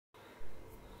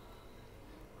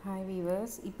Hi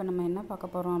viewers, இப்போ நம்ம என்ன பார்க்க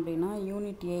போகிறோம் அப்படின்னா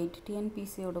unit 8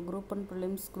 டிஎன்பிசியோட group 1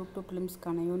 prelims group 2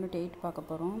 ப்ரிலிம்ஸ்க்கான unit 8 பார்க்க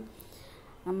போகிறோம்.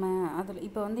 நம்ம அதில்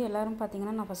இப்போ எல்லோரும்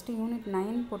பார்த்திங்கன்னா நான் ஃபஸ்ட்டு யூனிட்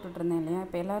 9 போட்டுட்ருந்தேன் இல்லையா.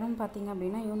 இப்போ எல்லோரும் பார்த்திங்க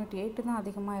அப்படின்னா யூனிட் 8 தான்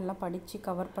அதிகமாக எல்லாம் படித்து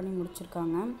கவர் பண்ணி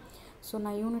முடிச்சிருக்காங்க. ஸோ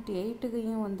நான் யூனிட்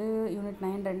 8கையும் யூனிட்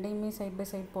 9 ரெண்டையுமே சைட் பை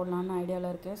சைட் போடலான்னு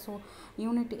ஐடியாவில் இருக்கேன். ஸோ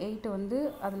யூனிட் 8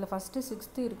 அதில் ஃபஸ்ட்டு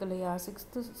 6th இருக்கு இல்லையா,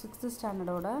 சிக்ஸ்த்து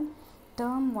ஸ்டாண்டர்டோட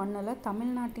டேர்ம் 1ல்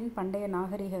தமிழ்நாட்டின் பண்டைய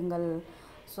நாகரிகங்கள்,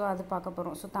 ஸோ அது பார்க்க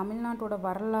போகிறோம். ஸோ தமிழ்நாட்டோட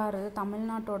வரலாறு,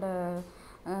 தமிழ்நாட்டோட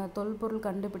தொல்பொருள்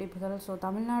கண்டுபிடிப்புகள், ஸோ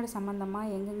தமிழ்நாடு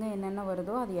சம்மந்தமாக எங்கெங்கே என்னென்ன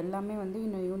வருதோ அது எல்லாமே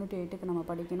இன்னும் யூனிட் 8க்கு நம்ம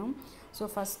படிக்கணும்.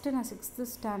 ஸோ ஃபஸ்ட்டு நான் 6th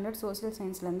ஸ்டாண்டர்ட் சோஷியல்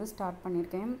சயின்ஸ்லேருந்து ஸ்டார்ட்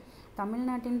பண்ணியிருக்கேன்.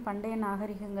 தமிழ்நாட்டின் பண்டைய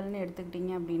நாகரிகங்கள்னு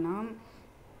எடுத்துக்கிட்டிங்க அப்படின்னா,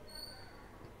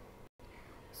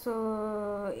 ஸோ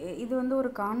இது ஒரு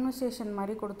கான்வர்சேஷன்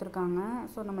மாதிரி கொடுத்துருக்காங்க.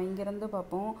 ஸோ நம்ம இங்கேருந்து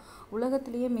பார்ப்போம்.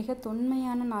 உலகத்திலேயே மிக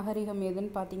தொன்மையான நாகரிகம்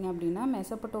எதுன்னு பார்த்தீங்க அப்படின்னா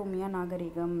மெசபடோமியா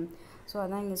நாகரிகம். ஸோ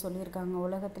அதான் இங்கே சொல்லியிருக்காங்க.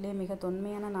 உலகத்திலே மிக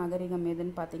தொன்மையான நாகரிகம்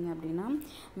எதுன்னு பார்த்தீங்க அப்படின்னா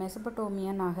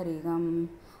மெசபடோமியா நாகரிகம்.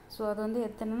 ஸோ அது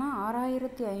எத்தனைனா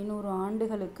 6500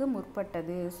 ஆண்டுகளுக்கு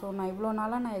முற்பட்டது. ஸோ நான் இவ்வளோ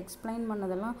நாளாக எக்ஸ்பிளைன்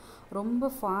பண்ணதெல்லாம் ரொம்ப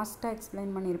ஃபாஸ்ட்டாக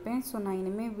எக்ஸ்பிளைன் பண்ணியிருப்பேன். ஸோ நான்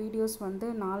இனிமேல் வீடியோஸ்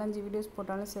 4-5 வீடியோஸ்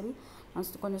போட்டாலும் சரி,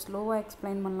 நான் கொஞ்சம் ஸ்லோவாக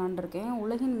எக்ஸ்பிளைன் பண்ணலான் இருக்கேன்.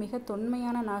 உலகின் மிக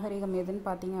தொன்மையான நாகரிகம் எதுன்னு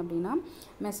பார்த்தீங்க அப்படின்னா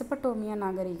மெசபடோமியா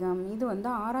நாகரிகம். இது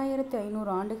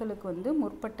 6500 ஆண்டுகளுக்கு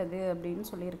முற்பட்டது அப்படின்னு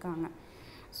சொல்லியிருக்காங்க.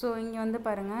 ஸோ இங்கே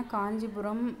பாருங்கள்,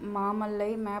 காஞ்சிபுரம்,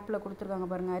 மாமல்லை மேப்பில் கொடுத்துருக்காங்க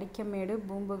பாருங்கள், அரிக்கமேடு,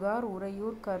 பூம்புகார்,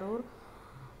 உறையூர், கரூர்,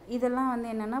 இதெல்லாம்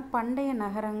என்னென்னா பண்டைய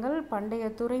நகரங்கள், பண்டைய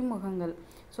துறைமுகங்கள்.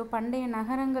 ஸோ பண்டைய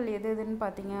நகரங்கள் எதுன்னு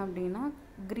பார்த்தீங்க அப்படின்னா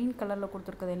க்ரீன் கலரில்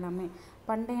கொடுத்துருக்குது எல்லாமே.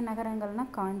 பண்டைய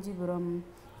நகரங்கள்னால் காஞ்சிபுரம்,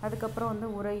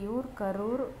 அதுக்கப்புறம் உறையூர்,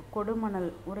 கரூர், கொடுமணல்.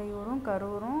 உறையூரும்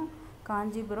கரூரும்,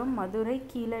 காஞ்சிபுரம், மதுரை,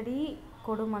 கீழடி,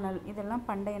 கொடுமணல், இதெல்லாம்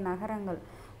பண்டைய நகரங்கள்.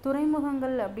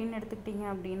 துறைமுகங்கள் அப்படின்னு எடுத்துக்கிட்டிங்க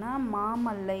அப்படின்னா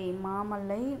மாமல்லை,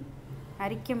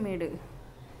 அரிக்கமேடு,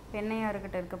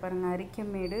 பெண்ணையாறுக்கிட்ட இருக்க பாருங்கள்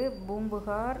அரிக்கமேடு,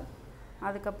 பூம்புகார்,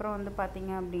 அதுக்கப்புறம்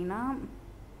பார்த்திங்க அப்படின்னா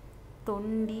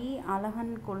தொண்டி,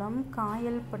 அழகன்குளம்,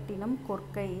 காயல்பட்டினம்,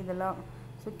 கொர்க்கை, இதெல்லாம்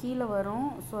ஸோ கீழே வரும்.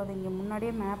 ஸோ அது இங்கே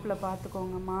முன்னாடியே மேப்பில்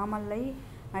பார்த்துக்கோங்க. மாமல்லை,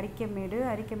 அரிக்கமேடு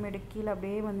கீழே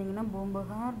அப்படியே வந்தீங்கன்னா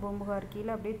பூம்புகார்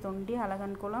கீழே அப்படியே தொண்டி,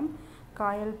 அழகன்குளம்,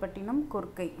 காயல்பட்டினம்,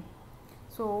 கொர்க்கை.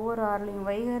 ஸோ ஒவ்வொரு ஆறுலையும்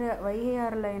வைகை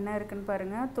ஆறில் என்ன இருக்குதுன்னு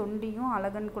பாருங்கள், தொண்டியும்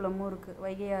அழகன்குளமும் இருக்குது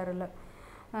வைகை ஆறில்.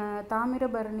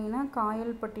 தாமிரபரணினா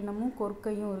காயல்பட்டினமும்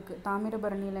கொர்க்கையும் இருக்குது.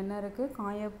 தாமிரபரணியில் என்ன இருக்குது,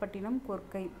 காயல்பட்டினம்,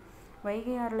 கொர்க்கை.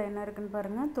 வைகை ஆறில் என்ன இருக்குதுன்னு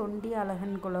பாருங்கள், தொண்டி,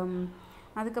 அழகன்குளம்.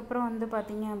 அதுக்கப்புறம்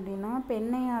பார்த்திங்க அப்படின்னா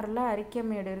பெண்ணையாறில்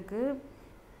அரிக்கமேடு இருக்குது.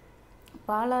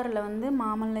 பாலாறில்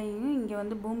மாமல்லையும்,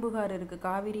 இங்கே பூம்புகார் இருக்குது.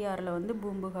 காவிரி ஆறில்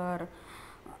பூம்புகார்.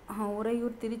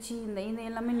 உறையூர், திருச்சி, இந்த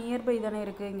எல்லாமே நியர்பை தானே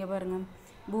இருக்குது. இங்கே பாருங்கள்,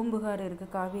 பூம்புகார்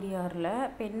இருக்குது காவிரி ஆறில்,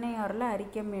 பெண்ணையாறில்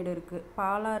அரிக்கமேடு இருக்குது,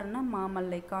 பாலாறுனா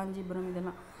மாமல்லை, காஞ்சிபுரம்,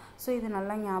 இதெல்லாம். ஸோ இது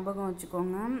நல்லா ஞாபகம்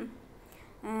வச்சுக்கோங்க.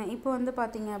 இப்போ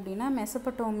பார்த்திங்க அப்படின்னா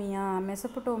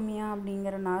மெசபடோமியா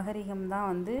அப்படிங்கிற நாகரிகம்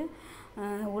தான்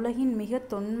உலகின் மிக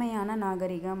தொன்மையான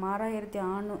நாகரிகம்.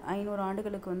 6500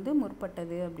 ஆண்டுகளுக்கு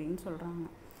முற்பட்டது அப்படின்னு சொல்கிறாங்க.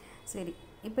 சரி,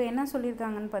 இப்போ என்ன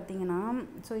சொல்லியிருக்காங்கன்னு பார்த்தீங்கன்னா,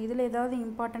 ஸோ இதில் ஏதாவது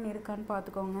இம்பார்ட்டன்ட் இருக்கான்னு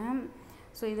பார்த்துக்கோங்க.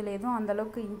 ஸோ இதில் எதுவும்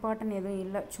அந்தளவுக்கு இம்பார்ட்டன்ட் எதுவும்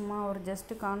இல்லை, சும்மா ஒரு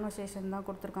ஜஸ்ட்டு கான்வர்சேஷன் தான்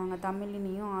கொடுத்துருக்காங்க.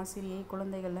 தமிழினியும் ஆசிரியை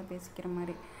குழந்தைகள்லாம் பேசிக்கிற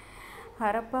மாதிரி.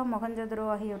 ஹரப்பா, மொஹஞ்சதரோ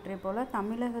ஆகியவற்றை போல்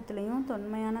தமிழகத்துலேயும்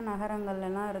தொன்மையான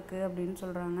நகரங்கள்லாம் இருக்குது அப்படின்னு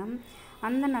சொல்கிறாங்க.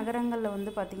 அந்த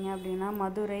நகரங்களில் பார்த்திங்க அப்படின்னா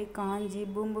மதுரை, காஞ்சி,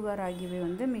 பூம்புகார் ஆகியவை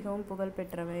மிகவும்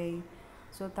புகழ்பெற்றவை.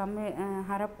 ஸோ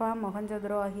ஹரப்பா,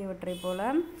 மொஹஞ்சதரோ ஆகியவற்றை போல்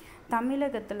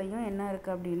தமிழகத்துலேயும் என்ன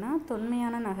இருக்குது அப்படின்னா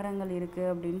தொன்மையான நகரங்கள்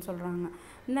இருக்குது அப்படின்னு சொல்கிறாங்க.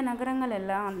 இந்த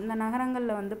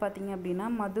நகரங்களில் பார்த்திங்க அப்படின்னா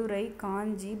மதுரை,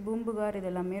 காஞ்சி, பூம்புகார்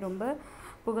இதெல்லாமே ரொம்ப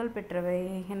புகழ்பெற்றவை.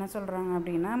 என்ன சொல்கிறாங்க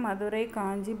அப்படின்னா மதுரை,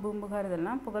 காஞ்சி, பூம்புகார்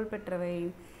இதெல்லாம் புகழ்பெற்றவை.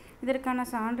 இதற்கான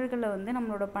சான்றுகளை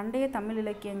நம்மளோட பண்டைய தமிழ்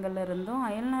இலக்கியங்கள்லேருந்தும்,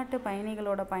 அயல்நாட்டு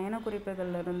பயணிகளோட பயண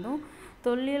குறிப்புகள்லேருந்தும்,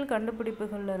 தொல்லியல்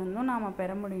கண்டுபிடிப்புகள்லேருந்தும் நாம்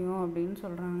பெற முடியும் அப்படின்னு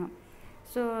சொல்கிறாங்க.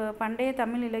 ஸோ பண்டைய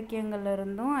தமிழ்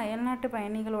இலக்கியங்கள்லேருந்தும், அயல்நாட்டு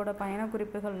பயணிகளோட பயண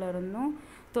குறிப்புகள்லேருந்தும்,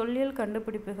 தொல்லியல்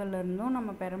கண்டுபிடிப்புகள்லேருந்தும்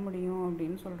நம்ம பெற முடியும்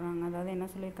அப்படின்னு சொல்கிறாங்க. அதாவது என்ன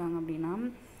சொல்லியிருக்காங்க அப்படின்னா,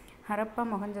 ஹரப்பா,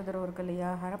 மொஹஞ்சதரோ இருக்கு இல்லையா,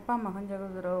 ஹரப்பா,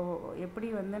 மொஹஞ்சதரோ எப்படி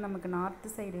நமக்கு நார்த்து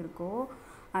சைடு இருக்கோ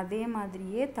அதே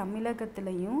மாதிரியே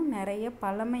தமிழகத்துலேயும் நிறைய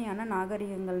பழமையான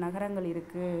நகரங்கள்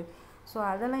இருக்குது. ஸோ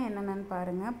அதெல்லாம் என்னென்னு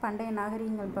பாருங்கள். பண்டைய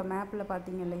நாகரிகங்கள் இப்போ மேப்பில்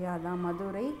பார்த்தீங்க இல்லையா, அதான்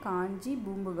மதுரை, காஞ்சி,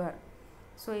 பூம்புகார்.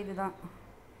 ஸோ இதுதான்.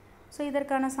 ஸோ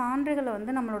இதற்கான சான்றுகளை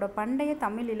நம்மளோட பண்டைய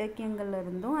தமிழ்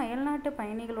இலக்கியங்கள்லேருந்தும், அயல்நாட்டு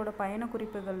பயணிகளோட பயண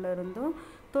குறிப்புகள்லேருந்தும்,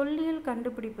 தொல்லியல்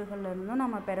கண்டுபிடிப்புகள்லேருந்தும்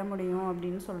நம்ம பெற முடியும்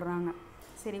அப்படின்னு சொல்கிறாங்க.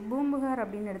 சரி, பூம்புகார்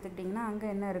அப்படின்னு எடுத்துக்கிட்டிங்கன்னா அங்கே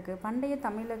என்ன இருக்குது, பண்டைய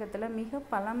தமிழகத்தில் மிக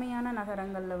பழமையான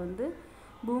நகரங்களில்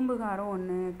பூம்புகாரும்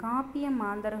ஒன்று. காப்பிய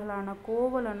மாந்தர்களான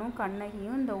கோவலனும்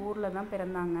கண்ணகியும் இந்த ஊரில் தான்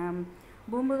பிறந்தாங்க.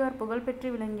 பூம்புகார் புகழ்பெற்று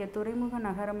விளங்கிய துறைமுக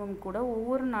நகரமும் கூட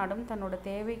ஒவ்வொரு நாடும் தன்னோட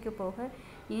தேவைக்கு போக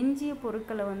எஞ்சிய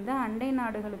பொருட்களை அண்டை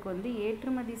நாடுகளுக்கு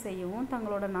ஏற்றுமதி செய்யவும்,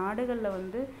 தங்களோட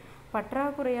நாடுகளில்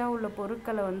பற்றாக்குறையாக உள்ள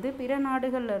பொருட்களை பிற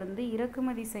நாடுகளில் இருந்து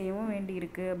இறக்குமதி செய்யவும்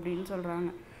வேண்டியிருக்கு அப்படின்னு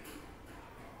சொல்கிறாங்க.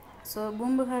 ஸோ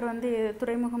பூம்புகார்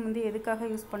துறைமுகம் எதுக்காக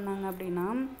யூஸ் பண்ணாங்க அப்படின்னா,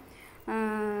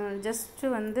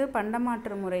 ஜஸ்ட்டு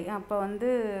பண்டமாற்று முறை. அப்போ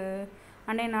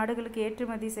அண்டை நாடுகளுக்கு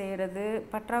ஏற்றுமதி செய்கிறது,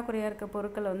 பற்றாக்குறையாக இருக்க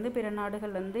பொருட்களை பிற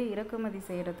நாடுகள்லேருந்து இறக்குமதி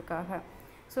செய்கிறதுக்காக.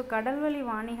 ஸோ கடல்வழி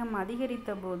வாணிகம்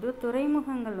அதிகரித்த போது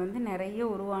துறைமுகங்கள் நிறைய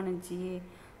உருவானுச்சு.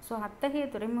 ஸோ அத்தகைய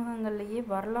துறைமுகங்கள்லேயே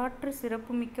வரலாற்று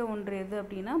சிறப்புமிக்க ஒன்று எது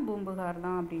அப்படின்னா பூம்புகார்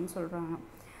தான் அப்படின்னு சொல்கிறாங்க.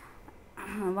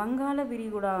 வங்காள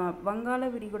விரிகுடா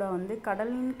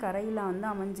கடலின் கரையில்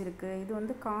அமைஞ்சிருக்கு.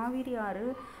 இது காவிரி ஆறு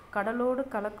கடலோடு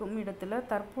கலக்கும் இடத்துல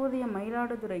தற்போதைய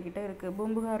மயிலாடுதுறை கிட்ட இருக்குது.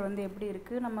 பூம்புகார் எப்படி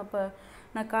இருக்குது, நம்ம இப்போ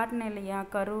நான் காட்டினேன் இல்லையா,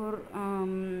 கரூர்,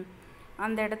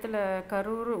 அந்த இடத்துல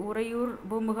கரூர், உறையூர்,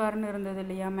 பூம்புகார்னு இருந்தது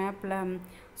இல்லையா மேப்பில்.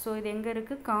 ஸோ இது எங்கே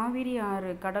இருக்குது, காவிரி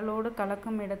ஆறு கடலோடு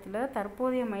கலக்கும் இடத்துல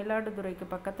தற்போதைய மயிலாடுதுறைக்கு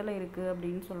பக்கத்தில் இருக்குது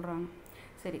அப்படின்னு சொல்கிறாங்க.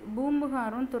 சரி,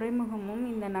 பூம்புகாரும் துறைமுகமும்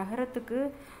இந்த நகரத்துக்கு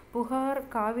புகார்,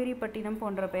 காவிரிப்பட்டினம்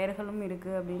போன்ற பெயர்களும்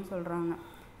இருக்குது அப்படின்னு சொல்கிறாங்க.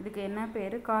 இதுக்கு என்ன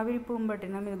பேர், காவிரி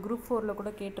பூம்பட்டினம். இது குரூப் 4ல் கூட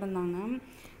கேட்டிருந்தாங்க.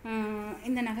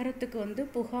 இந்த நகரத்துக்கு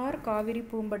புகார், காவிரி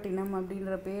பூம்பட்டினம்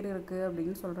அப்படின்ற பேர் இருக்குது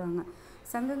அப்படின்னு சொல்கிறாங்க.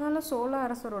 சங்ககால சோழ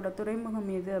அரசரோட துறைமுகம்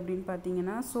எது அப்படின்னு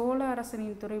பார்த்தீங்கன்னா, சோழ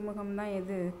அரசனின் துறைமுகம் தான்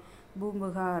எது,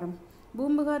 பூம்புகார்.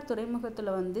 பூம்புகார்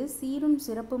துறைமுகத்தில் சீரும்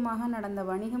சிறப்புமாக நடந்த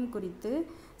வணிகம் குறித்து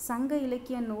சங்க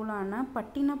இலக்கிய நூலான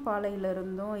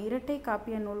பட்டினப்பாலையிலிருந்தும் இரட்டை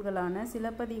காப்பிய நூல்களான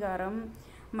சிலப்பதிகாரம்,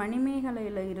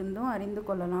 மணிமேகலையில் இருந்தும் அறிந்து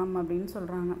கொள்ளலாம் அப்படின்னு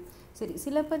சொல்கிறாங்க. சரி,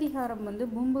 சிலப்பதிகாரம்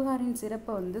பூம்புகாரின்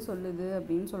சிறப்பை சொல்லுது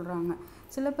அப்படின்னு சொல்கிறாங்க.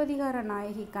 சிலப்பதிகார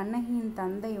நாயகி கண்ணகியின்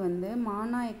தந்தை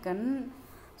மாநாயக்கன்.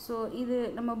 ஸோ இது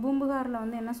நம்ம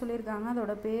பூம்புகாரில் என்ன சொல்லியிருக்காங்க,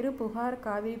 அதோட பேர் புகார்,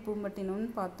 காவிரி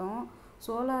பூம்பட்டினம்னு பார்த்தோம்.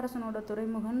 சோழ அரசனோட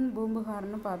துறைமுகம்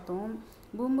பூம்புகார்னு பார்த்தோம்.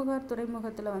 பூம்புகார்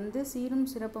துறைமுகத்தில் சீரும்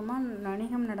சிறப்புமாக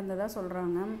வணிகம் நடந்ததாக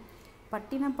சொல்கிறாங்க.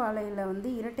 பட்டினப்பாலையில்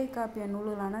இரட்டை காப்பிய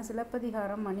நூல்களான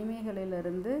சிலப்பதிகாரம்,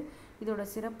 மணிமேகலையிலிருந்து இதோட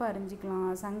சிறப்பை அறிஞ்சிக்கலாம்.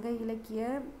 சங்க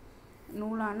இலக்கிய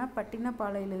நூலான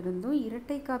பட்டினப்பாலையிலிருந்தும்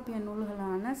இரட்டை காப்பிய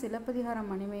நூல்களான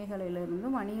சிலப்பதிகாரம்,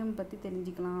 மணிமேகலையிலிருந்தும் வணிகம் பற்றி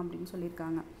தெரிஞ்சுக்கலாம் அப்படின்னு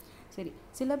சொல்லியிருக்காங்க. சரி,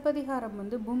 சிலப்பதிகாரம்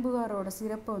பூம்புகாரோட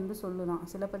சிறப்பை சொல்லுதான்.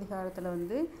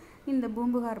 சிலப்பதிகாரத்தில் இந்த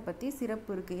பூம்புகார் பற்றி சிறப்பு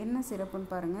இருக்குது. என்ன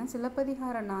சிறப்புன்னு பாருங்கள்.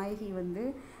 சிலப்பதிகார நாயகி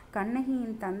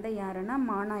கண்ணகியின் தந்தை யாருன்னா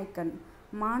மாநாய்க்கன்.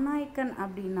 மாநாய்க்கன்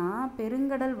அப்படின்னா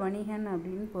பெருங்கடல் வணிகன்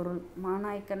அப்படின்னு பொருள்.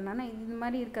 மாநாய்க்கன்னா இது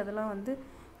மாதிரி இருக்கிறதெல்லாம்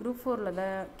குரூப் 4ல்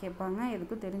தான் கேட்பாங்க,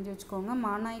 எதுக்கும் தெரிஞ்சு வச்சுக்கோங்க.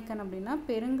 மாநாய்க்கன் அப்படின்னா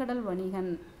பெருங்கடல்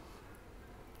வணிகன்.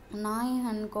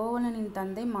 நாயகன் கோவலனின்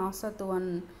தந்தை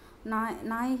மாசாத்துவன்.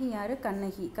 நாயகி யார்,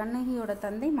 கண்ணகி. கண்ணகியோட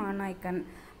தந்தை மாநாய்க்கன்.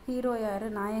 ஹீரோ யார்,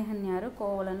 நாயகன் யார்,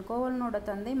 கோவலன். கோவலனோட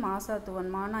தந்தை மாசாத்துவன்.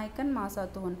 மாநாய்க்கன்,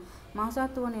 மாசாத்துவன்.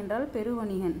 மாசாத்துவன் என்றால்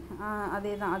பெருவணிகன்.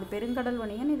 அதே தான், அது பெருங்கடல்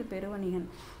வணிகன், இது பெருவணிகன்.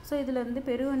 ஸோ இதில்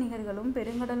பெருவணிகர்களும்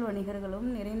பெருங்கடல் வணிகர்களும்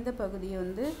நிறைந்த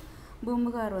பகுதியை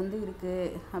பூம்புகார்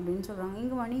இருக்குது அப்படின்னு சொல்கிறாங்க.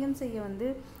 இங்கே வணிகம்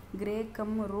செய்ய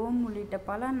கிரேக்கம், ரோம் உள்ளிட்ட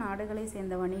பல நாடுகளை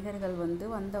சேர்ந்த வணிகர்கள்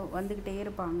வந்துக்கிட்டே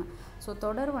இருப்பாங்க. ஸோ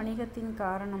தொடர் வணிகத்தின்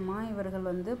காரணமாக இவர்கள்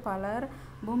பலர்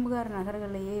பூம்புகார்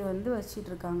நகர்களையே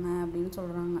வச்சிட்ருக்காங்க அப்படின்னு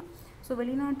சொல்கிறாங்க. ஸோ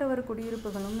வெளிநாட்டவர்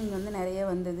குடியிருப்புகளும் இங்கே நிறைய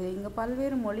வந்தது. இங்கே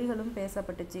பல்வேறு மொழிகளும்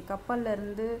பேசப்பட்டுச்சு.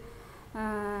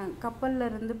 கப்பல்ல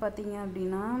இருந்து பார்த்திங்க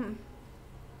அப்படின்னா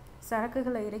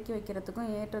சரக்குகளை இறக்கி வைக்கிறதுக்கும்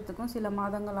ஏற்றத்துக்கும் சில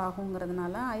மாதங்கள்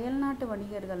ஆகுங்கிறதுனால அயல்நாட்டு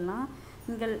வணிகர்கள்லாம்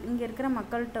இங்கே இருக்கிற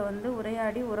மக்கள்கிட்ட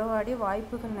உறவாடி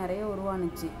வாய்ப்புகள் நிறைய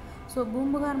உருவானுச்சு. ஸோ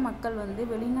பூம்புகார் மக்கள்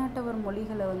வெளிநாட்டவர்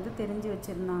மொழிகளை தெரிஞ்சு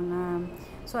வச்சுருந்தாங்க.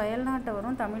 ஸோ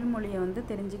அயல்நாட்டவரும் தமிழ் மொழியை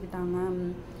தெரிஞ்சுக்கிட்டாங்க.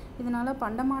 இதனால்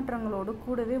பண்டமாற்றங்களோடு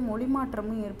கூடவே மொழி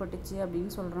மாற்றமும் ஏற்பட்டுச்சு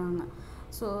அப்படின்னு சொல்கிறாங்க.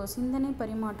 ஸோ சிந்தனை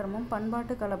பரிமாற்றமும்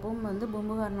பண்பாட்டு கலப்பும்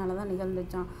பூம்புகார்னால தான்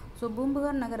நிகழ்ந்துச்சான். ஸோ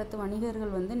பூம்புகார் நகரத்து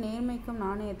வணிகர்கள் நேர்மைக்கும்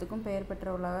நாணயத்துக்கும் பெயர்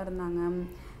பெற்றவர்களாக இருந்தாங்க.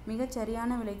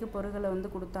 மிகச்சரியான விலைக்கு பொருட்களை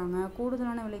கொடுத்தாங்க.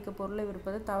 கூடுதலான விலைக்கு பொருளை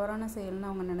விற்பது தவறான செயல்னு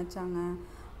அவங்க நினச்சாங்க.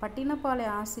 பட்டினப்பாலை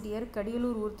ஆசிரியர்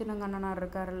கடியலூர் உருத்திரங்கண்ணனார்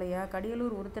இருக்கார் இல்லையா,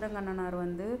 கடியலூர் உருத்திரங்கண்ணனார்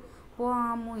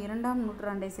பொ.ஆ.மு. 2ஆம்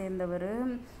நூற்றாண்டை சேர்ந்தவர்.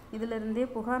 இதிலிருந்தே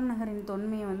புகார் நகரின்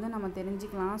தொன்மையை நம்ம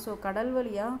தெரிஞ்சுக்கலாம். ஸோ கடல்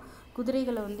வழியாக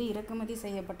குதிரைகளை இறக்குமதி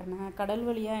செய்யப்பட்டன. கடல்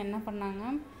வழியாக என்ன பண்ணாங்க,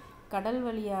 கடல்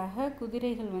வழியாக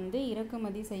குதிரைகள்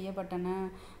இறக்குமதி செய்யப்பட்டன.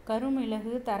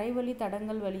 கருமிளகு தரைவழி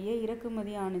தடங்கள் வழியே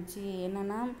இறக்குமதி ஆணுச்சு.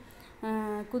 என்னென்னா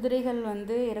குதிரைகள்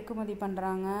இறக்குமதி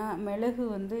பண்ணுறாங்க, மிளகு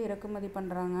இறக்குமதி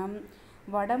பண்ணுறாங்க,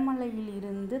 வடமலையில்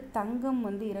இருந்து தங்கம்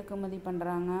இறக்குமதி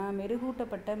பண்ணுறாங்க.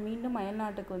 மெருகூட்டப்பட்ட மீண்டும்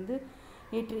அயல்நாட்டுக்கு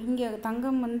இங்கே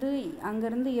தங்கம் வந்து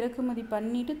அங்கேருந்து இறக்குமதி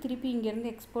பண்ணிவிட்டு திருப்பி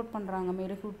இங்கேருந்து எக்ஸ்போர்ட் பண்ணுறாங்க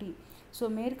மெருகூட்டி. ஸோ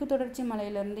மேற்கு தொடர்ச்சி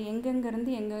மலையிலேருந்து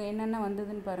எங்கெங்கேருந்து என்னென்ன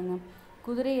வந்ததுன்னு பாருங்கள்.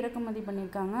 குதிரை இறக்குமதி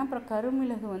பண்ணியிருக்காங்க. அப்புறம்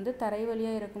கருமிளகு வந்து தரை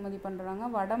வழியாக இறக்குமதி பண்ணுறாங்க.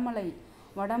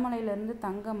 வடமலையிலேருந்து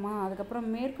தங்கம்மா. அதுக்கப்புறம்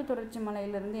மேற்கு தொடர்ச்சி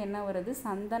மலையிலேருந்து என்ன வருது,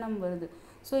 சந்தனம் வருது.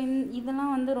 ஸோ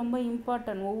இதெல்லாம் வந்து ரொம்ப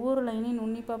இம்பார்ட்டன்ட். ஒவ்வொரு லைனையும்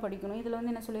உன்னிப்பாக படிக்கணும். இதில்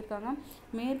வந்து என்ன சொல்லியிருக்காங்க,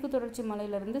 மேற்கு தொடர்ச்சி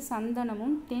மலையிலேருந்து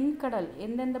சந்தனமும், தென்கடல்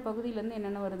எந்தெந்த பகுதியிலேருந்து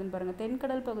என்னென்ன வருதுன்னு பாருங்கள்.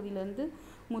 தென்கடல் பகுதியிலேருந்து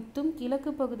முத்தும்,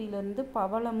 கிழக்கு பகுதியிலேருந்து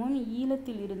பவளமும்,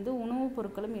 ஈழத்தில் இருந்து உணவுப்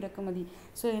பொருட்களும் இறக்குமதி.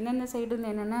 ஸோ எந்தெந்த சைடு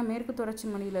என்னென்னா மேற்கு தொடர்ச்சி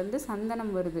மலையிலேருந்து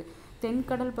சந்தனம் வருது,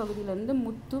 தென்கடல் பகுதியிலேருந்து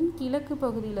முத்தும், கிழக்கு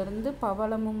பகுதியிலேருந்து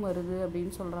பவளமும் வருது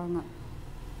அப்படின்னு சொல்கிறாங்க.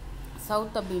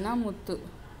 சவுத் அப்படின்னா முத்து,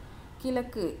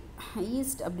 கிழக்கு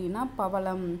ஈஸ்ட் அப்படின்னா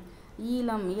பவளம்,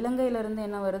 ஈழம் இலங்கையிலேருந்து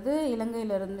என்ன வருது,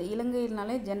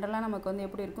 இலங்கையினாலே ஜென்ரலாக நமக்கு வந்து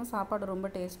எப்படி இருக்கும், சாப்பாடு ரொம்ப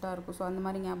டேஸ்ட்டாக இருக்கும். ஸோ அந்த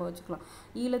மாதிரி ஞாபகம் வச்சுக்கலாம்.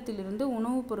 ஈழத்திலிருந்து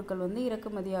உணவுப் பொருட்கள் வந்து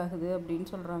இறக்குமதி ஆகுது அப்படின்னு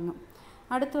சொல்கிறாங்க.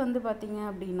 அடுத்து வந்து பார்த்திங்க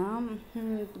அப்படின்னா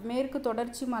மேற்கு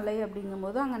தொடர்ச்சி மலை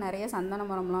அப்படிங்கும்போது அங்கே நிறைய சந்தன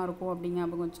மரம்லாம் இருக்கும் அப்படி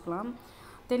ஞாபகம் வச்சுக்கலாம்.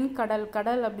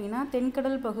 கடல் அப்படின்னா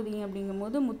தென்கடல் பகுதி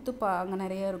அப்படிங்கும்போது முத்துப்பா அங்கே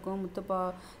நிறைய இருக்கும், முத்துப்பா.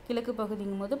 கிழக்கு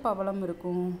பகுதிங்கும்போது பவளம்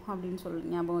இருக்கும் அப்படின்னு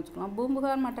ஞாபகம் வச்சுக்கலாம்.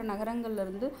 பூம்புகார் மற்ற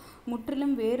நகரங்கள்லேருந்து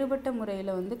முற்றிலும் வேறுபட்ட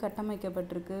முறையில் வந்து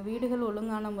கட்டமைக்கப்பட்டிருக்கு. வீடுகள்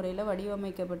ஒழுங்கான முறையில்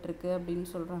வடிவமைக்கப்பட்டிருக்கு அப்படின்னு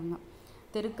சொல்கிறாங்க.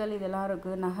 தெருக்கள் இதெல்லாம்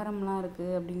இருக்குது, நகரம்லாம்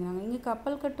இருக்குது அப்படிங்கிறாங்க. இங்கே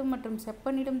கப்பல் கட்டும் மற்றும்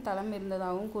செப்பனிடும் தளம்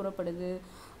இருந்ததாகவும் கூறப்படுது.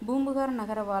 பூம்புகார்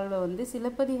நகர வாழ்வை வந்து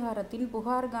சிலப்பதிகாரத்தின்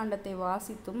புகார் காண்டத்தை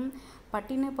வாசித்தும்,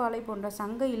 பட்டினப்பாலை போன்ற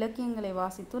சங்க இலக்கியங்களை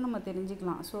வாசித்தும் நம்ம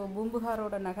தெரிஞ்சுக்கலாம். ஸோ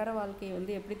பூம்புகாரோட நகர வாழ்க்கையை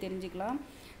வந்து எப்படி தெரிஞ்சுக்கலாம்,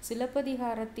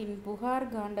 சிலப்பதிகாரத்தின் புகார்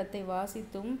காண்டத்தை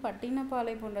வாசித்தும்,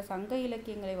 பட்டினப்பாலை போன்ற சங்க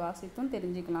இலக்கியங்களை வாசித்தும்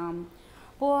தெரிஞ்சுக்கலாம்.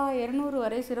 போவா 200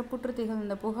 வரை சிறப்புற்று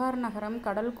திகழ்ந்த புகார் நகரம்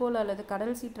கடல்கோள் அல்லது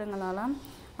கடல் சீற்றங்களால்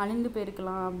அழிந்து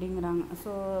போயிருக்கலாம் அப்படிங்கிறாங்க.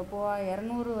 ஸோ போவா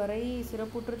 200 வரை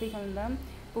சிறப்புற்று திகழ்ந்த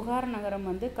புகார் நகரம்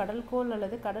வந்து கடல்கோள்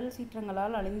அல்லது கடல்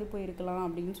சீற்றங்களால் அழிந்து போயிருக்கலாம்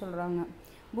அப்படின்னு சொல்கிறாங்க.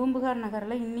 பூம்புகார்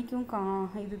நகரில் இன்றைக்கும்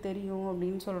இது தெரியும்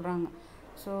அப்படின்னு சொல்கிறாங்க.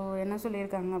 ஸோ என்ன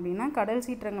சொல்லியிருக்காங்க அப்படின்னா, கடல்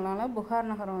சீற்றங்களால்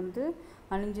புகார் நகரம் வந்து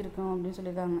அழிஞ்சிருக்கும் அப்படின்னு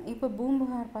சொல்லியிருக்காங்க. இப்போ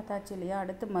பூம்புகார் பார்த்தாச்சு இல்லையா.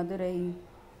 அடுத்து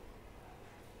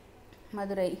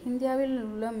மதுரை இந்தியாவில்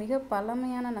உள்ள மிக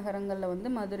பழமையான நகரங்களில் வந்து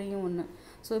மதுரையும் ஒன்று.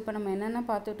 ஸோ இப்போ நம்ம என்னென்ன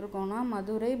பார்த்துட்ருக்கோம்னா,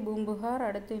 மதுரை, பூம்புகார்,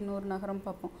 அடுத்து இன்னொரு நகரம்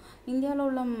பார்ப்போம். இந்தியாவில்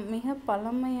உள்ள மிக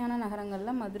பழமையான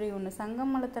நகரங்களில் மதுரை ஒன்று.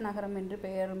 சங்கம் வளர்த்த நகரம் என்று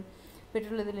பெயர்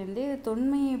பெற்றுள்ளதுலேருந்து இது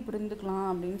தொன்மையை புரிந்துக்கலாம்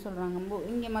அப்படின்னு சொல்கிறாங்க.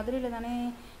 இங்கே மதுரையில் தானே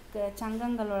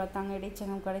சங்கங்கள் வளர்த்தாங்க,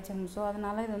 இடைச்சங்கம், கடைச்சங்கம். ஸோ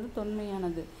அதனால் இது வந்து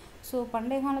தொன்மையானது. ஸோ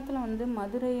பண்டைய காலத்தில் வந்து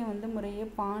மதுரையை வந்து முறையே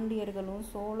பாண்டியர்களும்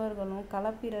சோழர்களும்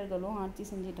களப்பிரர்களும் ஆட்சி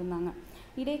செஞ்சிட்டு இருந்தாங்க.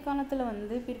 இடைக்காலத்தில்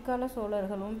வந்து பிற்கால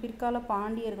சோழர்களும் பிற்கால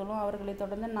பாண்டியர்களும் அவர்களை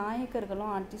தொடர்ந்து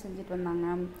நாயக்கர்களும் ஆட்சி செஞ்சுட்டு வந்தாங்க.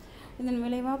 இதன்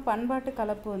விளைவாக பண்பாட்டு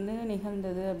கலப்பு வந்து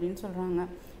நிகழ்ந்தது அப்படின்னு சொல்கிறாங்க.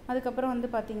 அதுக்கப்புறம் வந்து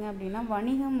பார்த்திங்க அப்படின்னா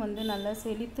வணிகம் வந்து நல்லா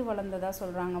செழித்து வளர்ந்ததாக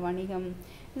சொல்கிறாங்க. வணிகம்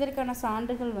இதற்கான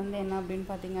சான்றுகள் வந்து என்ன அப்படின்னு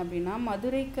பார்த்திங்க அப்படின்னா,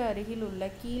 மதுரைக்கு அருகில் உள்ள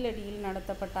கீழடியில்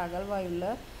நடத்தப்பட்ட அகழ்வாய்வில்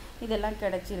இதெல்லாம்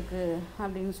கிடச்சிருக்கு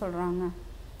அப்படின்னு சொல்கிறாங்க.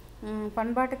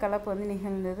 பண்பாட்டு கலப்பு வந்து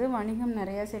நிகழ்ந்தது, வணிகம்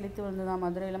நிறையா செழித்து வந்ததுதான்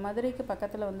மதுரையில். மதுரைக்கு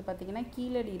பக்கத்தில் வந்து பார்த்திங்கன்னா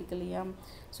கீழடி இருக்கு இல்லையா.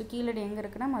 ஸோ கீழடி எங்கே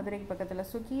இருக்குன்னா மதுரைக்கு பக்கத்தில்.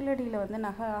 ஸோ கீழடியில் வந்து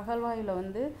அகழ்வாயில்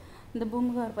வந்து இந்த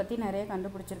பூம்புகார் பற்றி நிறைய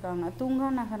கண்டுபிடிச்சிருக்காங்க. தூங்கா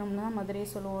நகரம்னு தான் மதுரையை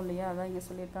சொல்லுவோம் இல்லையா, அதான் இங்கே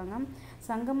சொல்லியிருக்காங்க.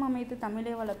 சங்கம் அமைத்து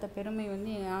தமிழை வளர்த்த பெருமை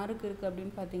வந்து யாருக்கு இருக்குது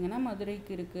அப்படின்னு பார்த்தீங்கன்னா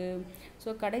மதுரைக்கு இருக்குது.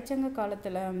 ஸோ கடைச்சங்க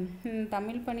காலத்தில்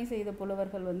தமிழ் பணி செய்த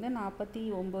புலவர்கள் வந்து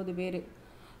 49 பேர்.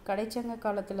 கடைச்சங்க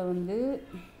காலத்தில் வந்து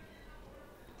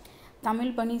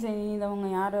தமிழ் பணி செய்தவங்க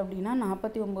யார் அப்படின்னா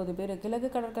 49 பேர். கிழக்கு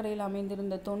கடற்கரையில்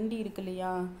அமைந்திருந்த தொண்டி இருக்கு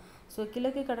இல்லையா. ஸோ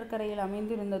கிழக்கு கடற்கரையில்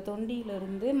அமைந்திருந்த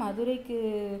தொண்டியிலிருந்து மதுரைக்கு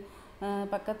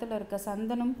பக்கத்தில் இருக்க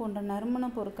சந்தனம் போன்ற நறுமண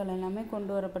பொருட்கள் எல்லாமே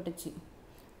கொண்டு வரப்பட்டுச்சு.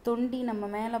 தொண்டி நம்ம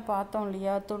மேலே பார்த்தோம்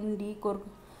இல்லையா, தொண்டி,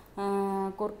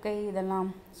 கொற்கை இதெல்லாம்.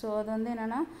 ஸோ அது வந்து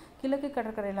என்னென்னா கிழக்கு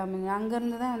கடற்கரையில் அமைங்க.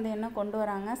 அங்கேருந்து தான் வந்து என்ன கொண்டு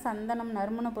வராங்க, சந்தனம்,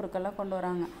 நறுமண பொருட்கள்லாம் கொண்டு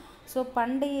வராங்க. ஸோ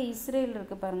பண்டைய இஸ்ரேல்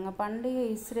இருக்குது பாருங்கள். பண்டைய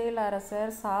இஸ்ரேல்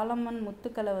அரசர் சாலமன்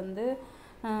முத்துக்களை வந்து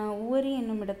உவரி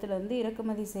என்னும் இடத்துல வந்து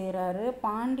இறக்குமதி செய்கிறாரு.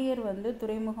 பாண்டியர் வந்து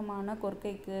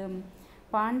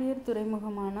பாண்டியர்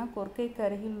துறைமுகமான கொற்கைக்கு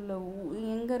அருகில் உள்ள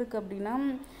எங்கே இருக்குது அப்படின்னா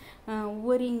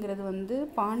உவரிங்கிறது வந்து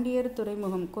பாண்டியர்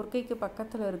துறைமுகம் கொற்கைக்கு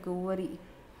பக்கத்தில் இருக்குது உவரி.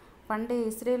 பண்டைய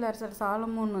இஸ்ரேல் அரசர்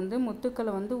சாலமோன் வந்து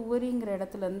முத்துக்களை வந்து உவரிங்கிற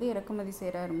இடத்துலேருந்து இறக்குமதி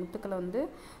செய்கிறாரு.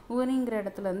 உவரிங்கிற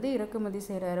இடத்துலேருந்து இறக்குமதி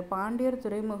செய்கிறாரு. பாண்டியர்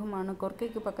துறைமுகமான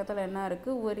கொற்கைக்கு பக்கத்தில் என்ன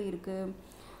இருக்குது, உவரி இருக்குது.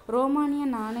 ரோமானிய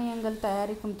நாணயங்கள்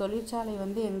தயாரிக்கும் தொழிற்சாலை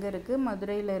வந்து எங்கே இருக்குது,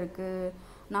 மதுரையில் இருக்குது.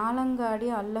 நாலங்காடி,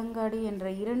 அல்லங்காடி என்ற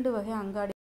 2 வகை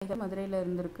அங்காடிகள் மதுரையில்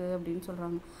இருந்திருக்கு அப்படின்னு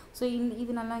சொல்கிறாங்க. ஸோ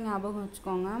இது நல்லா ஞாபகம்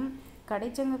வச்சுக்கோங்க.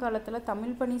 கடைச்சங்க காலத்தில்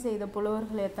தமிழ் பணி செய்த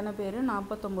புலவர்கள் எத்தனை பேர்,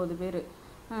 49 பேர்.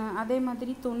 அதே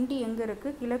மாதிரி தொண்டி எங்கே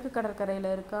இருக்குது, கிழக்கு கடற்கரையில்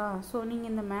இருக்கா. ஸோ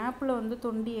நீங்கள் இந்த மேப்பில் வந்து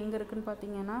தொண்டி எங்கே இருக்குதுன்னு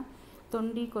பார்த்தீங்கன்னா,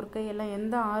 தொண்டி கொர்க்கை எல்லாம்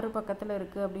எந்த ஆறு பக்கத்தில்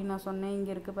இருக்குது அப்படின்னு நான் சொன்னேன்.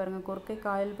 இங்கே இருக்குது பாருங்கள், கொர்க்கை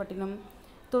காயல்பட்டினம்.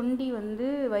 தொண்டி வந்து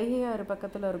வைகை ஆறு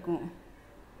பக்கத்தில் இருக்கும்,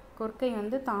 கொர்க்கை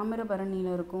வந்து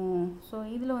தாமிரபரணியில் இருக்கும். ஸோ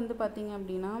இதில் வந்து பார்த்திங்க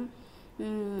அப்படின்னா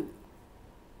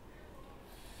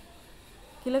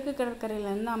கிழக்கு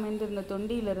கடற்கரையிலேருந்து அமைந்திருந்த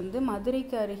தொண்டியிலேருந்து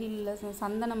மதுரைக்கு அருகில்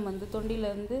சந்தனம் வந்து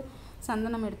தொண்டியிலேருந்து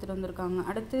சந்தனம் எடுத்துகிட்டு வந்திருக்காங்க.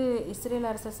 அடுத்து இஸ்ரேல்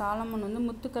அரசர் சாலமன் வந்து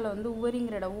முத்துக்களை வந்து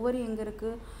உவரிங்கிற இடம், உவரி எங்கே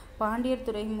இருக்குது, பாண்டியர்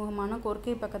துறைமுகமான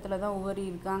கொர்க்கை பக்கத்தில் தான் உவரி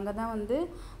இருக்குது. அங்கே தான் வந்து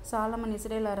சாலமன்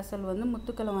இஸ்ரேல் அரசர் வந்து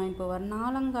முத்துக்களை வாங்கிட்டு போவார்.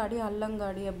 நாலங்காடி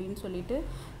அல்லங்காடி அப்படின்னு சொல்லிட்டு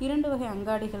 2 வகை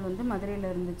அங்காடிகள் வந்து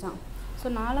மதுரையில் இருந்துச்சான். ஸோ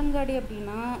நாலங்காடி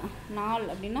அப்படின்னா நாள்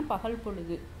அப்படின்னா பகல்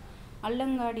பொழுது,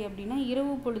 அல்லங்காடி அப்படின்னா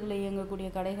இரவு பொழுதில் இயங்கக்கூடிய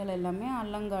கடைகள் எல்லாமே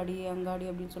அல்லங்காடி அங்காடி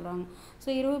அப்படின்னு சொல்கிறாங்க. ஸோ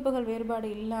இரவு பகல் வேறுபாடு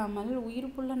இல்லாமல்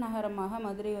உயிர்ப்புள்ள நகரமாக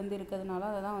மதுரை வந்து இருக்கிறதுனால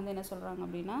அதை தான் வந்து என்ன சொல்கிறாங்க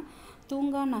அப்படின்னா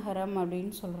தூங்கா நகரம்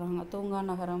அப்படின்னு சொல்கிறாங்க. தூங்கா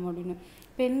நகரம் அப்படின்னு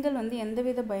பெண்கள் வந்து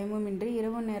எந்தவித பயமுமின்றி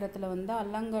இரவு நேரத்தில் வந்து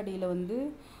அல்லங்காடியில் வந்து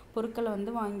பொருட்களை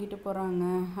வந்து வாங்கிட்டு போகிறாங்க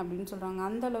அப்படின்னு சொல்கிறாங்க.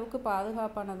 அந்த அளவுக்கு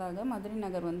பாதுகாப்பானதாக மதுரை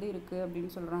நகர் வந்து இருக்குது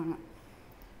அப்படின்னு சொல்கிறாங்க.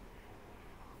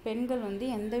 பெண்கள் வந்து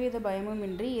எந்தவித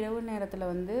பயமுமின்றி இரவு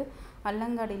நேரத்தில் வந்து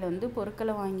அல்லங்காடியில் வந்து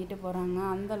பொருட்களை வாங்கிட்டு போகிறாங்க.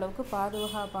 அந்த அளவுக்கு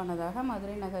பாதுகாப்பானதாக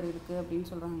மதுரை நகர் இருக்குது அப்படின்னு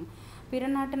சொல்கிறாங்க. பிற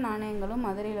நாட்டு நாணயங்களும்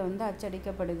மதுரையில் வந்து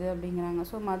அச்சடிக்கப்படுது அப்படிங்கிறாங்க.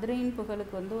 ஸோ மதுரையின்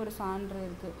புகழுக்கு வந்து ஒரு சான்று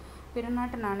இருக்குது. பிற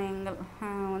நாட்டு நாணயங்கள்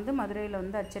வந்து மதுரையில்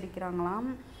வந்து அச்சடிக்கிறாங்களாம்.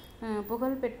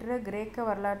 புகழ்பெற்ற கிரேக்க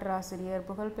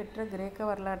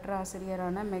வரலாற்று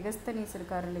ஆசிரியரான மெகஸ்தனிஸ்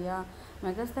இருக்கார் இல்லையா,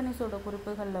 மெகஸ்தனிஸோட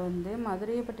குறிப்புகளில் வந்து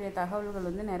மதுரையை பற்றிய தகவல்கள்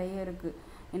வந்து நிறைய இருக்குது.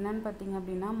 என்னன்னு பார்த்தீங்க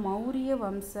அப்படின்னா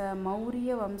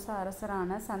மௌரிய வம்ச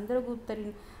அரசரான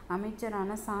சந்திரகுப்தரின்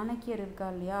அமைச்சரான சாணக்கியர்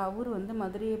இருக்கார் இல்லையா, அவர் வந்து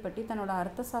மதுரையை பற்றி தன்னோட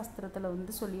அர்த்த சாஸ்திரத்தில்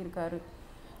வந்து சொல்லியிருக்காரு.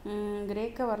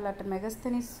 கிரேக்க வரலாற்று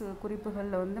மெகஸ்தனிஸ்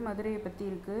குறிப்புகளில் வந்து மதுரையை பற்றி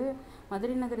இருக்குது.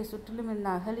 மதுரை நகரை சுற்றிலும் இருந்த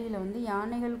அகழியில் வந்து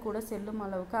யானைகள் கூட செல்லும்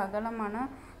அளவுக்கு அகலமான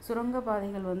சுரங்க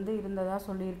பாதைகள் வந்து இருந்ததாக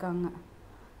சொல்லியிருக்காங்க.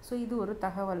 ஸோ இது ஒரு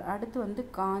தகவல். அடுத்து வந்து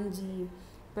காஞ்சி.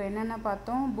 இப்போ என்னென்ன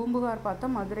பார்த்தோம், பூம்புகார்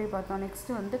பார்த்தோம், மதுரை பார்த்தோம்.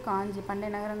 நெக்ஸ்ட்டு வந்து காஞ்சி.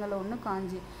 பண்டைய நகரங்களில் ஒன்று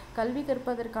காஞ்சி. கல்வி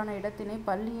கற்பதற்கான இடத்தினை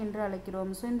பள்ளி என்று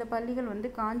அழைக்கிறோம். ஸோ இந்த பள்ளிகள் வந்து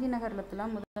காஞ்சி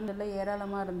நகரத்துலாம் முதல்ல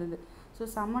ஏராளமாக இருந்தது. ஸோ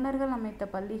சமணர்கள் அமைத்த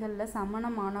பள்ளிகளில்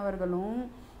சமண மாணவர்களும்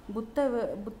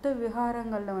புத்த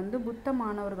விகாரங்களில் வந்து புத்த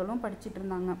மாணவர்களும் படிச்சுட்டு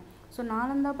இருந்தாங்க. ஸோ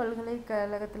நாலந்தா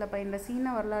பல்கலைக்கழகத்தில் பயின்ற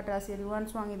சீன வரலாற்று ஆசிரியர் யுவான்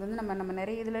சுவாங், இது வந்து நம்ம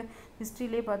நிறைய இதில்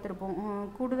ஹிஸ்ட்ரியிலே பார்த்துருப்போம்.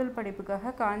 கூடுதல்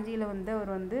படிப்புக்காக காஞ்சியில் வந்து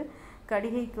அவர் வந்து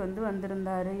கடிகைக்கு வந்து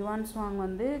வந்திருந்தார். யுவான் சுவாங்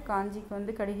வந்து காஞ்சிக்கு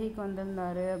வந்து கடிகைக்கு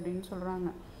வந்திருந்தார் அப்படின்னு சொல்கிறாங்க.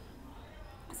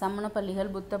 சமண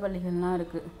பள்ளிகள் புத்த பள்ளிகள்லாம்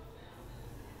இருக்குது.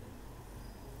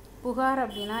 புகார்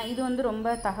அப்படின்னா இது வந்து ரொம்ப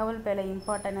தகவல் பேலை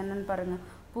இம்பார்ட்டன் என்னன்னு பாருங்கள்.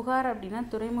 புகார் அப்படின்னா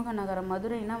துறைமுக நகரம்,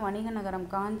 மதுரைனா வணிக நகரம்,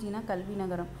 காஞ்சினா கல்வி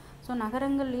நகரம். ஸோ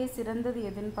நகரங்கள்லேயே சிறந்தது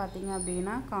எதுன்னு பார்த்தீங்க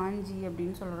அப்படின்னா காஞ்சி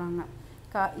அப்படின்னு சொல்கிறாங்க.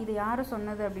 இது யார்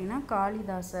சொன்னது அப்படின்னா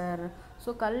காளிதாசர். ஸோ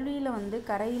கல்வியில் வந்து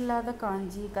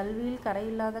கல்வியில்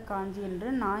கரையில்லாத காஞ்சி என்று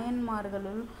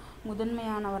நாயன்மார்களுள்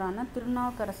முதன்மையானவரான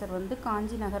திருநாவுக்கரசர் வந்து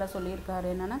காஞ்சி நகரை சொல்லியிருக்காரு.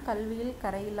 என்னென்னா கல்வியில்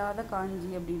கரையில்லாத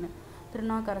காஞ்சி அப்படின்னு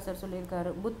திருநாவுக்கரசர்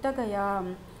சொல்லியிருக்காரு. புத்தகயா,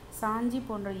 சாஞ்சி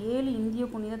போன்ற 7 இந்திய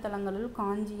புனித தலங்களுள்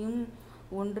காஞ்சியும்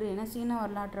ஒன்று என சீன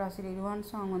வரலாற்று ஆசிரியர் யுவான்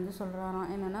சுவாங் வந்து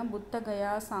சொல்கிறாராம். என்னென்னா புத்தகயா,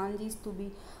 சாஞ்சி, ஸ்துபி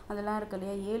அதெல்லாம் இருக்கு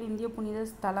இல்லையா, 7 இந்திய புனித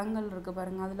ஸ்தலங்கள் இருக்குது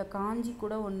பாருங்கள், அதில் காஞ்சி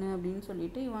கூட ஒன்று அப்படின்னு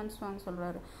சொல்லிட்டு யுவான் சுவாங்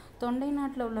சொல்கிறாரு. தொண்டை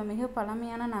நாட்டில் உள்ள மிக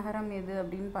பழமையான நகரம் எது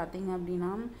அப்படின்னு பார்த்தீங்க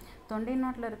அப்படின்னா, தொண்டை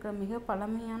நாட்டில் இருக்கிற மிக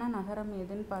பழமையான நகரம்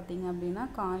எதுன்னு பார்த்தீங்க அப்படின்னா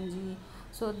காஞ்சி.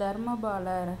 ஸோ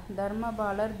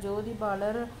தர்மபாலர்,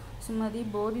 ஜோதிபாலர், சுமதி,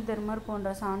 போதி தர்மர் போன்ற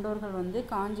சான்றோர்கள் வந்து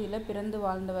காஞ்சியில் பிறந்து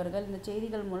வாழ்ந்தவர்கள். இந்த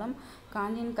செய்திகள் மூலம்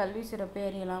காஞ்சியின் கல்வி சிறப்பை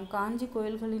அறியலாம். காஞ்சி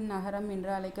கோயில்களின் நகரம்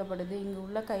என்று அழைக்கப்படுது.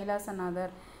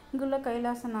 இங்குள்ள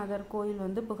கைலாசநாதர் கோயில்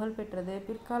வந்து புகழ்பெற்றது.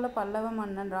 பிற்கால பல்லவ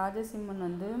மன்னன் ராஜசிம்மன்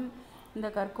வந்து இந்த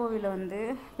கற்கோவிலை வந்து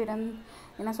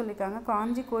என்ன சொல்லியிருக்காங்க,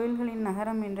 காஞ்சி கோயில்களின்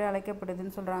நகரம் என்று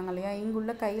அழைக்கப்படுதுன்னு சொல்கிறாங்க இல்லையா.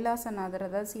 இங்குள்ள கைலாசநாதர்,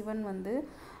 அதாவது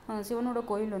சிவனோட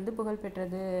கோயில் வந்து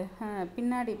புகழ்பெற்றது.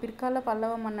 பிற்கால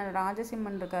பல்லவ மன்னன்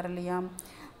ராஜசிம்மன் இருக்கார் இல்லையா,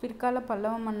 பிற்கால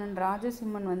பல்லவ மன்னன்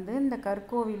ராஜசிம்மன் வந்து இந்த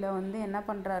கற்கோவிலை வந்து என்ன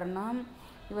பண்ணுறாருன்னா,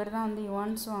 இவர் தான் வந்து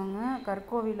யுவான் சுவாங்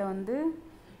கற்கோவிலை வந்து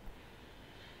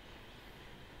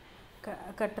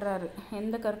கட்டுறாரு.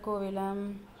 எந்த கற்கோவிலை,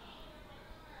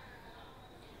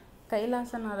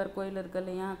 கைலாசநாதர் கோயில் இருக்கு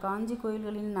இல்லையா, காஞ்சி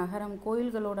கோயில்களின் நகரம்,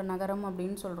 கோயில்களோட நகரம்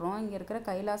அப்படின்னு சொல்கிறோம். இங்கே இருக்கிற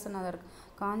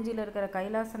காஞ்சியில் இருக்கிற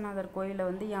கைலாசநாதர் கோயிலை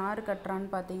வந்து யார் கட்டுறான்னு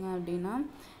பார்த்தீங்க அப்படின்னா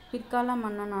பிற்கால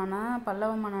மன்னனான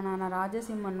பல்லவ மன்னனான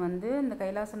ராஜசிம்மன் வந்து இந்த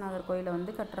கைலாசநாதர் கோயிலை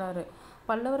வந்து கட்டுறாரு.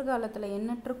 பல்லவர் காலத்தில்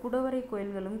எண்ணற்ற குடவரை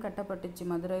கோயில்களும் கட்டப்பட்டுச்சு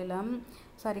மதுரையில்,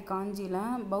 காஞ்சியில்.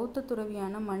 பௌத்த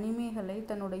துறவியான மணிமேகலை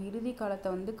தன்னோட இறுதி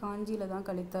காலத்தை வந்து காஞ்சியில் தான்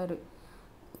கழித்தார்.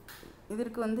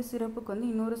 இதற்கு வந்து சிறப்புக்கு வந்து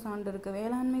இன்னொரு சான்று இருக்குது.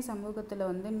 வேளாண்மை சமூகத்தில்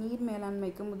வந்து நீர்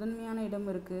மேலாண்மைக்கு முதன்மையான இடம்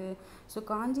இருக்குது. ஸோ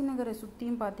காஞ்சி நகரை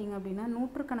சுற்றியும் பார்த்திங்க அப்படின்னா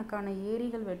நூற்றுக்கணக்கான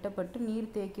ஏரிகள் வெட்டப்பட்டு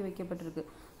நீர் தேக்கி வைக்கப்பட்டிருக்கு.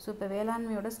 ஸோ இப்போ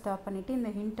வேளாண்மையோட ஸ்டாப் பண்ணிவிட்டு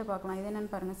இந்த ஹிண்ட்டை பார்க்கலாம். இது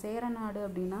என்னென்னு பாருங்கள். சேரநாடு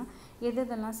அப்படின்னா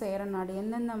எதெல்லாம் சேரநாடு,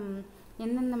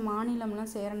 எந்தெந்த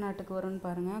மாநிலம்லாம் சேரநாட்டுக்கு வரும்னு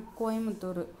பாருங்கள்.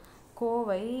 கோயம்புத்தூர்,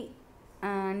 கோவை,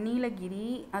 நீலகிரி,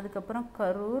 அதுக்கப்புறம்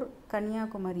கரூர்,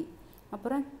 கன்னியாகுமரி,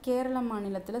 அப்புறம் கேரள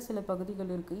மாநிலத்தில் சில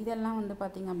பகுதிகள் இருக்குது. இதெல்லாம் வந்து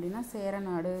பார்த்திங்க அப்படின்னா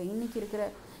சேரநாடு. இன்றைக்கி இருக்கிற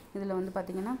இதில் வந்து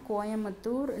பார்த்திங்கன்னா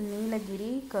கோயம்புத்தூர்,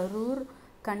 நீலகிரி, கரூர்,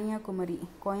 கன்னியாகுமரி,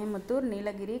 கோயம்புத்தூர்,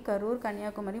 நீலகிரி, கரூர்,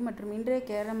 கன்னியாகுமரி மற்றும் இன்றைய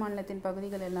கேரள மாநிலத்தின்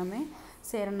பகுதிகள் எல்லாமே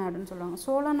சேரநாடுன்னு சொல்லுவாங்க.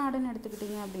 சோழ நாடுன்னு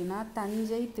எடுத்துக்கிட்டிங்க அப்படின்னா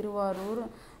தஞ்சை, திருவாரூர்,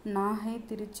 நாகை,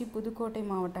 திருச்சி, புதுக்கோட்டை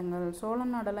மாவட்டங்கள். சோழ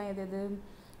நாடெல்லாம் எது?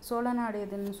 சோழ நாடு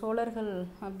எதுன்னு சோழர்கள்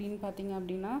அப்படின்னு பார்த்திங்க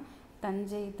அப்படின்னா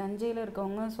தஞ்சையில்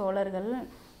இருக்கவங்க சோழர்கள்,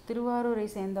 திருவாரூரை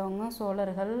சேர்ந்தவங்க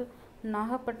சோழர்கள்,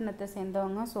 நாகப்பட்டினத்தை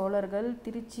சேர்ந்தவங்க சோழர்கள்,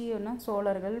 திருச்சின்னா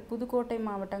சோழர்கள், புதுக்கோட்டை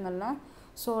மாவட்டங்கள்லாம்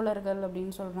சோழர்கள்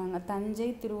அப்படின்னு சொல்கிறாங்க. தஞ்சை,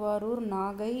 திருவாரூர்,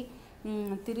 நாகை,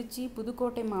 திருச்சி,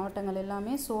 புதுக்கோட்டை மாவட்டங்கள்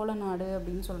எல்லாமே சோழ நாடு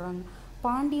அப்படின்னு சொல்கிறாங்க.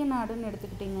 பாண்டிய நாடுன்னு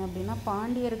எடுத்துக்கிட்டிங்க அப்படின்னா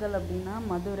பாண்டியர்கள் அப்படின்னா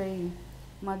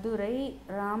மதுரை,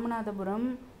 ராமநாதபுரம்,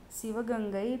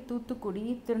 சிவகங்கை, தூத்துக்குடி,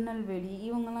 திருநெல்வேலி,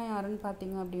 இவங்கெல்லாம் யாருன்னு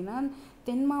பார்த்தீங்க அப்படின்னா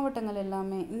தென் மாவட்டங்கள்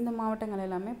எல்லாமே, இந்த மாவட்டங்கள்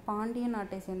எல்லாமே பாண்டிய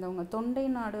நாட்டை சேர்ந்தவங்க. தொண்டை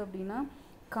நாடு அப்படின்னா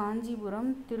காஞ்சிபுரம்,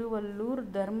 திருவள்ளூர்,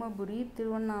 தர்மபுரி,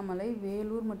 திருவண்ணாமலை,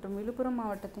 வேலூர் மற்றும் விழுப்புரம்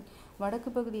மாவட்டத்தின்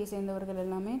வடக்கு பகுதியை சேர்ந்தவர்கள்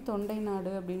எல்லாமே தொண்டை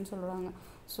நாடு அப்படின்னு சொல்கிறாங்க.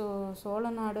 சோழ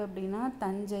நாடு அப்படின்னா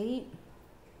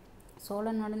சோழ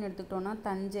நாடுன்னு எடுத்துக்கிட்டோன்னா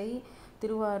தஞ்சை,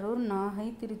 திருவாரூர், நாகை,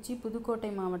 திருச்சி,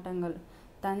 புதுக்கோட்டை மாவட்டங்கள்.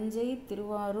 தஞ்சை,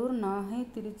 திருவாரூர், நாகை,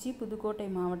 திருச்சி, புதுக்கோட்டை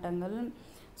மாவட்டங்கள்.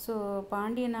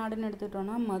 பாண்டிய நாடுன்னு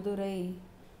எடுத்துக்கிட்டோன்னா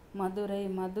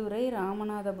மதுரை,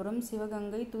 ராமநாதபுரம்,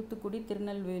 சிவகங்கை, தூத்துக்குடி,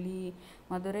 திருநெல்வேலி.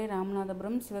 மதுரை,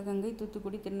 ராமநாதபுரம், சிவகங்கை,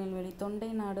 தூத்துக்குடி, திருநெல்வேலி. தொண்டை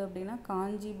நாடு அப்படின்னா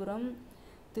காஞ்சிபுரம்,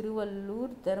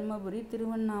 திருவள்ளூர், தர்மபுரி,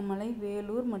 திருவண்ணாமலை,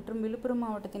 வேலூர் மற்றும் விழுப்புரம்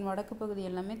மாவட்டத்தின் வடக்கு பகுதி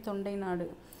எல்லாமே தொண்டை நாடு.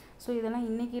 இதெல்லாம்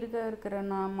இன்றைக்கி இருக்கிற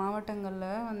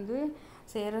மாவட்டங்களில் வந்து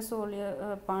சேர சோழ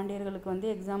பாண்டியர்களுக்கு வந்து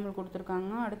எக்ஸாம்பிள்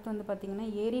கொடுத்துருக்காங்க. அடுத்து வந்து பார்த்திங்கன்னா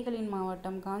ஏரிகளின்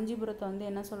மாவட்டம். காஞ்சிபுரத்தை வந்து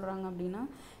என்ன சொல்கிறாங்க அப்படின்னா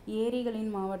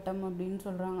ஏரிகளின் மாவட்டம் அப்படின்னு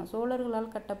சொல்கிறாங்க.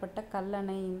 சோழர்களால் கட்டப்பட்ட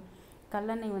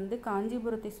கல்லணை வந்து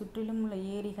காஞ்சிபுரத்தை சுற்றிலும் உள்ள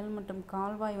ஏரிகள் மற்றும்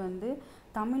கால்வாய் வந்து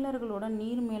தமிழர்களோட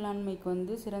நீர் மேலாண்மைக்கு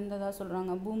வந்து சிறந்ததாக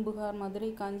சொல்கிறாங்க. பூம்புகார்,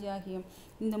 மதுரை, காஞ்சி ஆகிய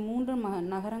இந்த 3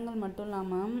 நகரங்கள் மட்டும்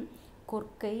இல்லாமல்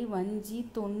கொற்கை, வஞ்சி,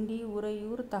 தொண்டி,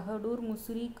 உறையூர், தகடூர்,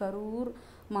 முசிறி, கரூர்,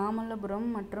 மாமல்லபுரம்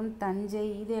மற்றும் தஞ்சை,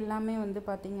 இது எல்லாமே வந்து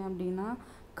பார்த்திங்க அப்படின்னா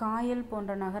காயல்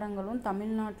போன்ற நகரங்களும்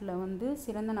தமிழ்நாட்டில் வந்து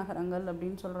சிறந்த நகரங்கள்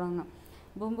அப்படின்னு சொல்கிறாங்க.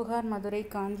 பூம்புகார், மதுரை,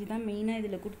 காஞ்சி தான் மெயினாக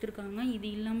இதில் கொடுத்துருக்காங்க. இது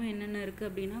இல்லாமல் என்னென்ன இருக்குது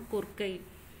அப்படின்னா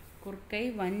கொற்கை,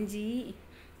 வஞ்சி,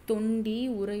 தொண்டி,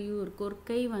 உறையூர்.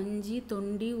 கொற்கை, வஞ்சி,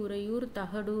 தொண்டி, உறையூர்,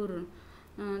 தகடூர்,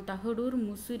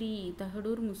 முசிறி,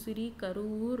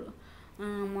 கரூர்,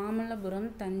 மாமல்லபுரம்,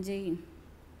 தஞ்சை.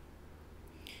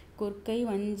 கொற்கை,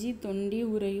 வஞ்சி, தொண்டி,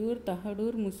 உறையூர்,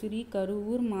 தகடூர், முசிறி,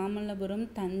 கரூர், மாமல்லபுரம்,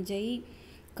 தஞ்சை,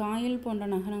 காயல் போன்ற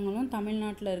நகரங்களும்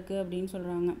தமிழ்நாட்டில் இருக்குது அப்படின்னு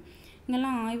சொல்கிறாங்க.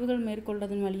 இங்கெல்லாம் ஆய்வுகள்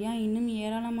மேற்கொள்வதன் வழியாக இன்னும்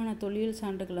ஏராளமான தொல்லியல்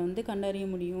சான்றுகளை வந்து கண்டறிய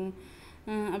முடியும்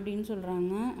அப்படின்னு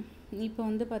சொல்கிறாங்க. இப்போ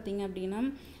வந்து பார்த்திங்க அப்படின்னா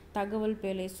தகவல்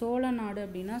பேழை. சோழ நாடு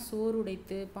அப்படின்னா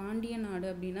சோறுடைத்து, பாண்டிய நாடு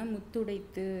அப்படின்னா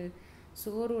முத்துடைத்து.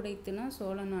 சோறுடைத்துனா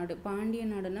சோழ நாடு, பாண்டிய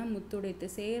நாடுனா முத்துடைத்து,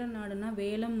 சேர நாடுனா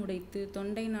வேலம் உடைத்து,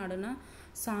 தொண்டை நாடுனா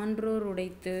சான்றோர்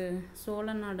உடைத்து.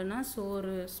 சோழ நாடுனா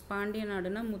சோறு, பாண்டிய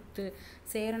நாடுனா முத்து,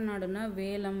 சேர நாடுனா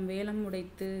வேலம்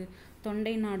உடைத்து,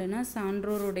 தொண்டை நாடுனா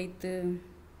சான்றோர் உடைத்து.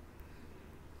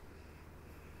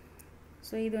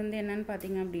 இது வந்து என்னன்னு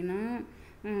பார்த்தீங்க அப்படின்னா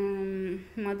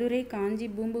மதுரை, காஞ்சி,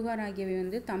 பூம்புகார் ஆகியவை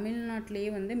வந்து தமிழ்நாட்டிலேயே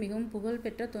வந்து மிகவும்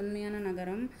புகழ்பெற்ற தொன்மையான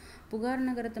நகரம். புகார்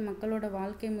நகரத்து மக்களோட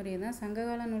வாழ்க்கை முறையை தான்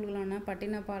சங்ககால நூல்களான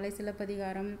பட்டினப்பாலை,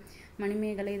 சிலப்பதிகாரம்,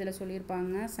 மணிமேகலை இதில்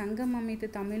சொல்லியிருப்பாங்க. சங்கம் அமைத்து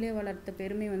தமிழை வளர்த்த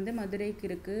பெருமை வந்து மதுரைக்கு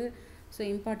இருக்குது.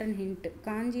 Important hint.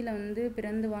 காஞ்சியில் வந்து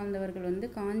பிறந்து வாழ்ந்தவர்கள் வந்து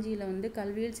காஞ்சியில் வந்து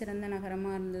கல்வியில் சிறந்த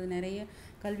நகரமாக இருந்தது. நிறைய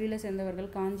கல்வியில் சேர்ந்தவர்கள்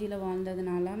காஞ்சியில்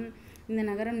வாழ்ந்ததுனால இந்த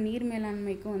நகரம் நீர்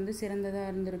மேலாண்மைக்கும் வந்து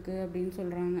சிறந்ததாக இருந்திருக்கு அப்படின்னு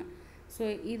சொல்கிறாங்க.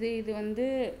 இது வந்து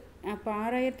அப்போ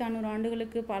 6500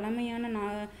 ஆண்டுகளுக்கு பழமையான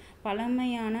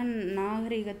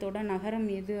நாகரிகத்தோட நகரம்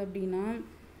எது அப்படின்னா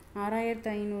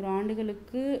 6500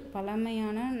 ஆண்டுகளுக்கு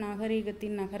பழமையான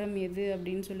நாகரிகத்தின் நகரம் எது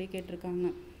அப்படின்னு சொல்லி கேட்டிருக்காங்க.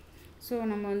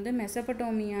 நம்ம வந்து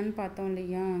மெசபடோமியான்னு பார்த்தோம்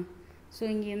இல்லையா, ஸோ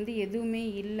இங்கே வந்து எதுவுமே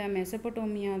இல்லை.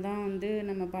 மெசபடோமியா தான் வந்து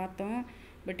நம்ம பார்த்தோம்.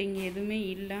 பட் இங்கே எதுவுமே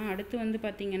இல்லை. அடுத்து வந்து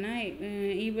பார்த்திங்கன்னா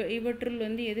இவற்றுள்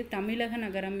வந்து எது தமிழக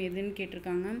நகரம் எதுன்னு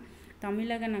கேட்டிருக்காங்க.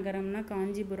 தமிழக நகரம்னா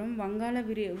காஞ்சிபுரம். வங்காள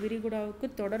விரிகுடாவுக்கு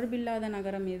தொடர்பில்லாத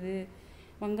நகரம் எது?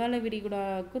 வங்காள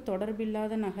விரிகுடாவுக்கு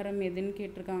தொடர்பில்லாத நகரம் எதுன்னு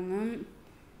கேட்டிருக்காங்க.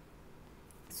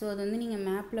 ஸோ அது வந்து நீங்கள்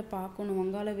மேப்பில் பார்க்கணும்.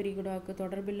 வங்காள விரிகுடாவுக்கு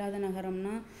தொடர்பில்லாத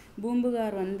நகரம்னா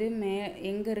பூம்புகார் வந்து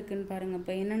எங்கே இருக்குதுன்னு பாருங்கள்.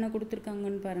 இப்போ என்னென்ன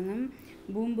கொடுத்துருக்காங்கன்னு பாருங்கள்.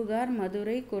 பூம்புகார்,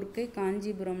 மதுரை, கொர்க்கை,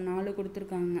 காஞ்சிபுரம் 4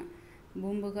 கொடுத்துருக்காங்க.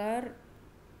 பூம்புகார்,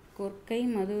 கொர்க்கை,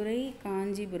 மதுரை,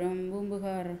 காஞ்சிபுரம்.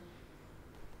 பூம்புகார்,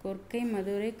 கொர்க்கை,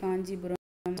 மதுரை, காஞ்சிபுரம்.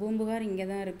 பூம்புகார் இங்கே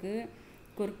தான் இருக்குது,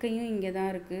 கொர்க்கையும் இங்கே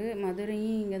தான் இருக்குது,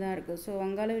 மதுரையும் இங்கே தான் இருக்குது. ஸோ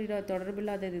வங்காள விரிகுடா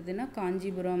தொடர்பில்லாதது எதுன்னா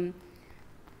காஞ்சிபுரம்.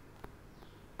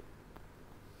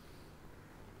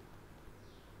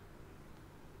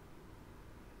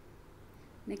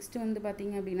 நெக்ஸ்ட் வந்து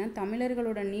பார்த்திங்க அப்படின்னா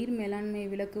தமிழர்களோட நீர் மேலாண்மை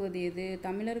விளக்குவது எது?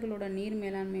 தமிழர்களோட நீர்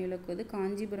மேலாண்மை விளக்குவது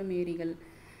காஞ்சிபுரம் ஏரிகள்.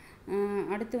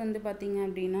 அடுத்து வந்து பார்த்திங்க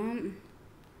அப்படின்னா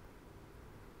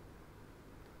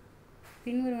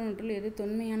பின்வருவனற்றுள் எது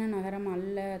தொன்மையான நகரம்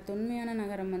அல்ல? தொன்மையான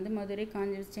நகரம் வந்து மதுரை,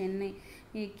 காஞ்சிபுரம், சென்னை.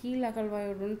 கீழ்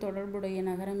அகழ்வாயுடன் தொடர்புடைய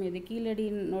நகரம் எது?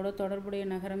 கீழடியினோட தொடர்புடைய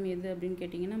நகரம் எது அப்படின்னு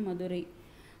கேட்டிங்கன்னா மதுரை.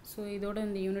 ஸோ இதோட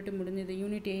இந்த யூனிட் முடிஞ்சது.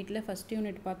 யூனிட் 8ல் ஃபஸ்ட்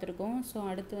யூனிட் பார்த்துருக்கோம். ஸோ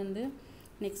அடுத்து வந்து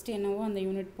நெக்ஸ்ட் என்னவோ அந்த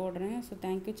யூனிட் போடுறேன். So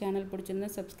thank you. சேனல் பிடிச்சிருந்தா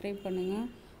சப்ஸ்கிரைப் பண்ணுங்கள்,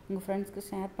 உங்கள் ஃப்ரெண்ட்ஸ்க்கு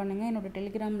ஷேர் பண்ணுங்கள். என்னோடய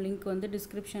டெலிகிராம் லிங்க் வந்து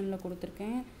டிஸ்கிரிப்ஷனில்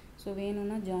கொடுத்துருக்கேன். ஸோ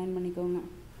வேணும்னா ஜாயின் பண்ணிக்கோங்க.